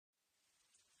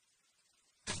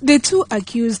The two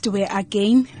accused were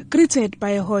again greeted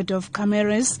by a horde of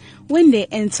cameras when they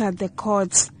entered the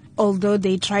court. Although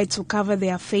they tried to cover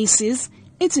their faces,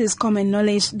 it is common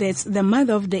knowledge that the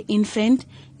mother of the infant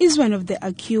is one of the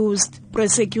accused.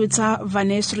 Prosecutor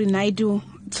Vaneshri Naidu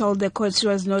told the court she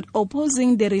was not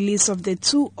opposing the release of the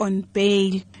two on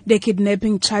bail. The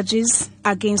kidnapping charges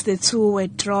against the two were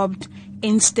dropped.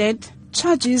 Instead,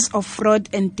 charges of fraud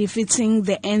and defeating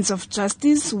the ends of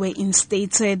justice were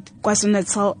instated.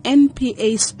 KwaZulu-Natal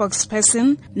NPA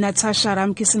spokesperson Natasha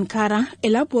Ramkisinkara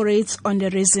elaborates on the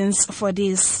reasons for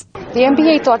this. The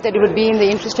NPA thought that it would be in the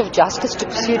interest of justice to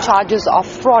pursue charges of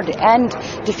fraud and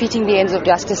defeating the ends of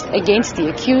justice against the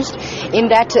accused, in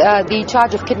that the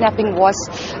charge of kidnapping was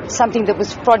something that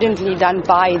was fraudulently done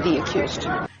by the accused.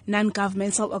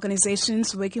 Non-governmental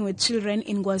organizations working with children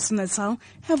in KwaZulu-Natal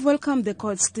have welcomed the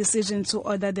court's decision to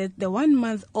order that the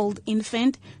 1-month-old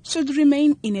infant should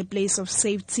remain in a place of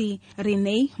safety.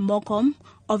 Renee Mokom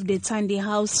of the Tandy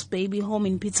House Baby Home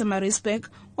in Pietermaritzburg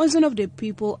was one of the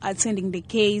people attending the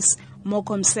case.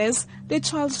 Mokom says the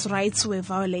child's rights were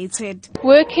violated.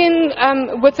 Working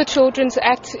with the Children's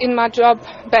Act in my job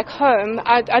back home,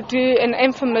 I do and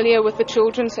am familiar with the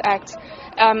Children's Act.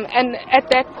 And at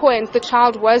that point, the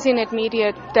child was in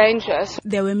immediate danger.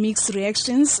 There were mixed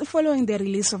reactions following the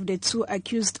release of the two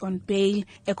accused on bail.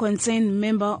 A concerned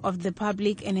member of the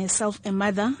public and herself a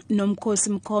mother,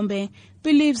 Nomkosi Mkombe,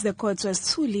 believes the court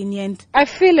was too lenient. I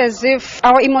feel as if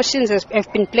our emotions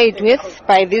have been played with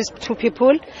by these two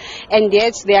people, and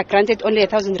yet they are granted only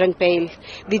 1,000 rand bail.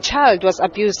 The child was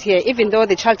abused here, even though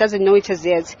the child doesn't know it as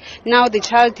yet. Now the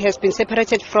child has been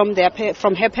separated from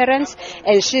her parents,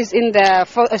 and she's in the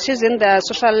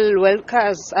social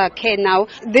worker's care now.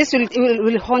 This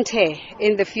will haunt her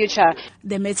in the future.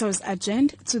 The matter was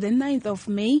adjourned to the 9th of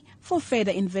May for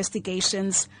further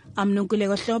investigations. I'm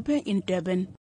Nonkululeko Hlope in Durban.